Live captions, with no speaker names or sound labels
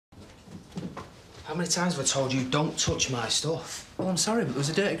How many times have I told you, don't touch my stuff? Well, I'm sorry, but there was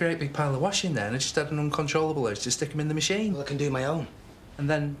a dirty, great big pile of washing there, and I just had an uncontrollable urge to stick them in the machine. Well, I can do my own. And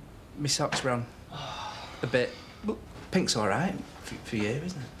then my socks ran a bit. But pink's all right for you,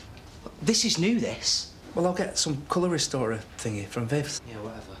 isn't it? This is new, this. Well, I'll get some colour restorer thingy from Viv's. Yeah,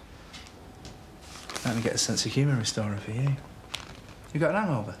 whatever. Let me get a sense of humour restorer for you. You got an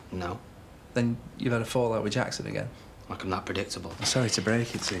hangover? No. Then you've had a fallout with Jackson again? Like I'm that predictable. I'm sorry to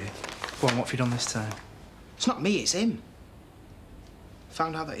break it to you. Go on, what have you done this time? It's not me, it's him.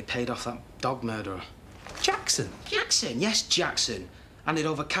 Found out that he paid off that dog murderer. Jackson? Jackson, yes, Jackson. And he'd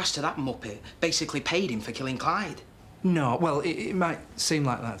overcast to that muppet, basically paid him for killing Clyde. No, well, it might seem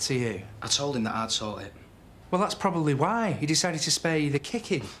like that to you. I told him that I'd sort it. Well, that's probably why he decided to spare you the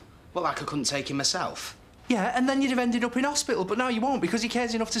kicking. Well, like I couldn't take him myself. Yeah, and then you'd have ended up in hospital, but now you won't because he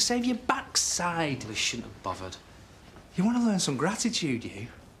cares enough to save your backside. Well, he shouldn't have bothered. You want to learn some gratitude, you?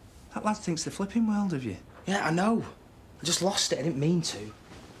 That lad thinks the flipping world of you. Yeah, I know. I just lost it. I didn't mean to.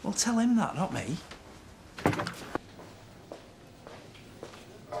 Well, tell him that, not me.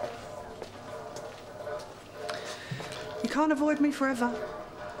 You can't avoid me forever.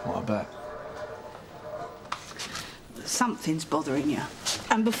 What I bet? Something's bothering you.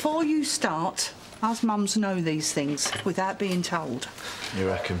 And before you start, us mums know these things without being told. You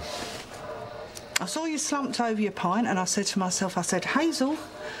reckon? I saw you slumped over your pint and I said to myself, Hazel,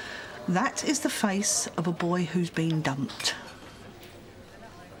 that is the face of a boy who's been dumped.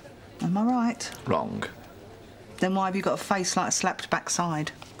 Am I right? Wrong. Then why have you got a face like a slapped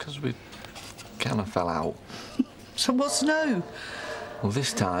backside? Because we kind of fell out. So what's new? Well,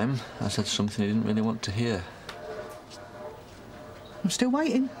 this time I said something he didn't really want to hear. I'm still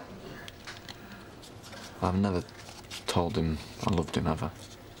waiting. I've never told him I loved him, have I?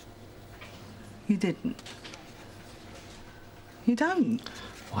 You didn't? You don't?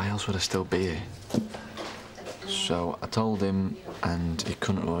 Why else would I still be here? So I told him, and he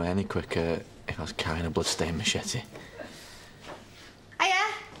couldn't run any quicker if I was carrying a bloodstained machete. Hiya,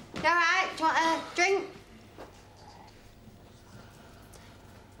 you all right? Do you want a drink?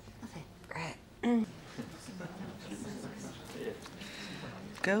 Nothing. Great.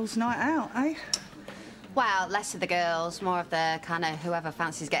 Girls' night out, eh? Well, less of the girls, more of the kind of whoever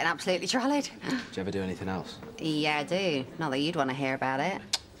fancies getting absolutely trolleyed. Do you ever do anything else? Yeah, I do. Not that you'd want to hear about it.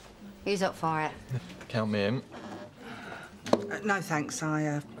 Who's up for it? Count me in. No, thanks.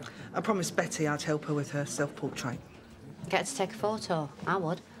 I promised Betty I'd help her with her self-portrait. Get to take a photo. I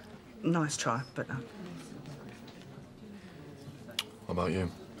would. Nice try, but no. What about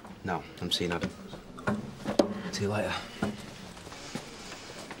you? No, I'm seeing Adam. See you later.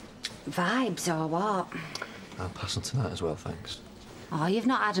 Vibes or what? I'll pass on tonight as well, thanks. Oh, you've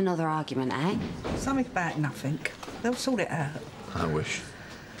not had another argument, eh? Something about nothing. They'll sort it out. I wish.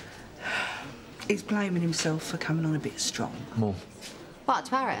 He's blaming himself for coming on a bit strong. Mum. What,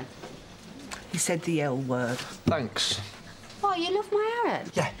 to Aaron? He said the L word. Thanks. What, you love my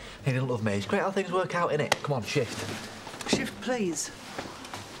Aaron? Yeah, he didn't love me. It's great how things work out, innit? Come on, shift. Shift, please.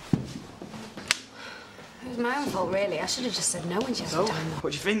 It was my own fault, really. I should have just said no when she asked me So, time.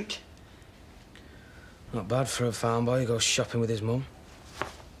 what do you think? Not bad for a farm boy who goes shopping with his mum.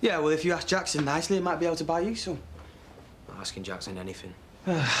 Yeah, well, if you ask Jackson nicely, he might be able to buy you some. Not asking Jackson anything.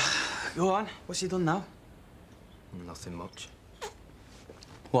 Go on, what's he done now? Nothing much.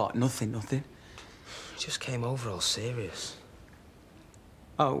 What, nothing, nothing? He just came over all serious.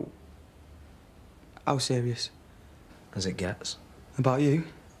 Oh. How serious? As it gets. About you?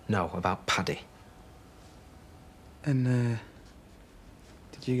 No, about Paddy. And,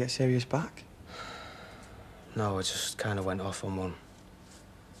 did you get serious back? No, I just kind of went off on one.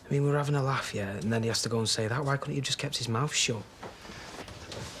 I mean, we were having a laugh, yeah, and then he has to go and say that. Why couldn't he have just kept his mouth shut?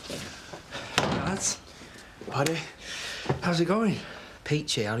 Lads, Paddy? how's it going?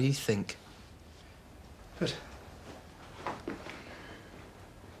 Peachy, how do you think? Good.